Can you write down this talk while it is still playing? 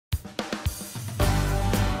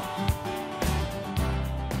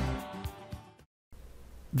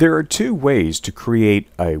There are two ways to create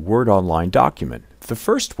a Word Online document. The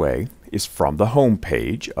first way is from the home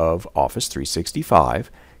page of Office 365.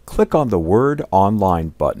 Click on the Word Online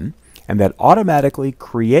button, and that automatically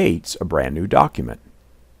creates a brand new document.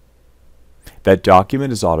 That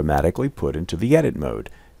document is automatically put into the edit mode.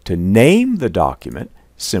 To name the document,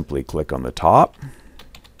 simply click on the top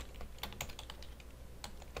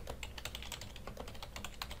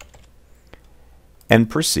and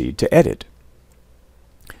proceed to edit.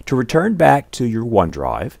 To return back to your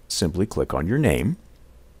OneDrive, simply click on your name.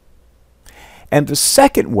 And the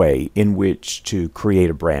second way in which to create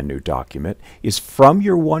a brand new document is from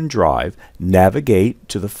your OneDrive, navigate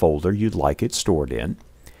to the folder you'd like it stored in,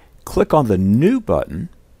 click on the New button,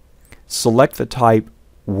 select the type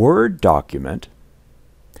Word document,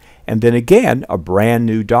 and then again a brand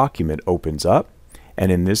new document opens up,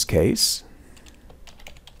 and in this case,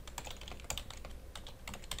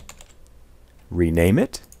 rename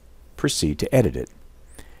it, proceed to edit it.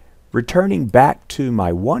 Returning back to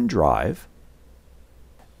my OneDrive,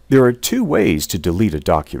 there are two ways to delete a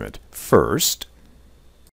document. First,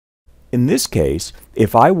 in this case,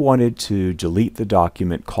 if I wanted to delete the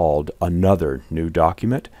document called Another New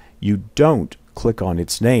Document, you don't click on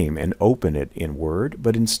its name and open it in Word,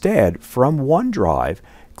 but instead, from OneDrive,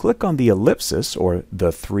 click on the ellipsis or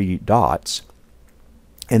the three dots,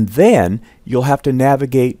 and then you'll have to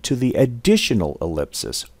navigate to the additional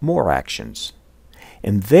ellipsis, More Actions.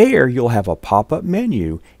 And there you'll have a pop-up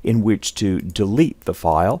menu in which to delete the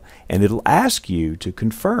file, and it'll ask you to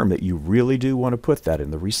confirm that you really do want to put that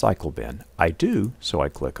in the recycle bin. I do, so I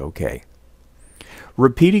click OK.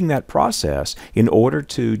 Repeating that process, in order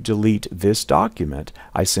to delete this document,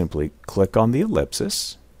 I simply click on the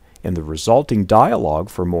ellipsis. In the resulting dialog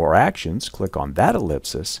for More Actions, click on that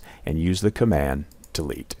ellipsis and use the command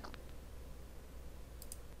delete.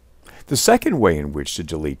 The second way in which to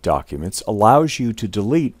delete documents allows you to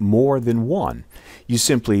delete more than one. You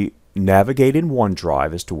simply navigate in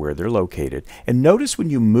OneDrive as to where they're located, and notice when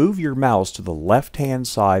you move your mouse to the left-hand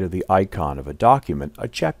side of the icon of a document, a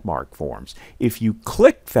check mark forms. If you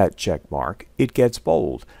click that check mark, it gets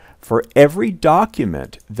bold. For every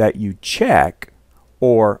document that you check,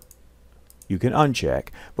 or you can uncheck,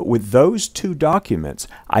 but with those two documents,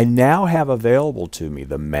 I now have available to me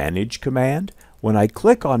the Manage command. When I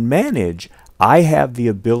click on Manage, I have the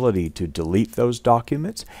ability to delete those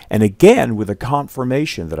documents, and again with a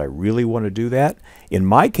confirmation that I really want to do that. In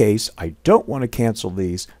my case, I don't want to cancel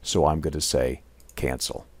these, so I'm going to say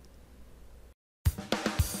cancel.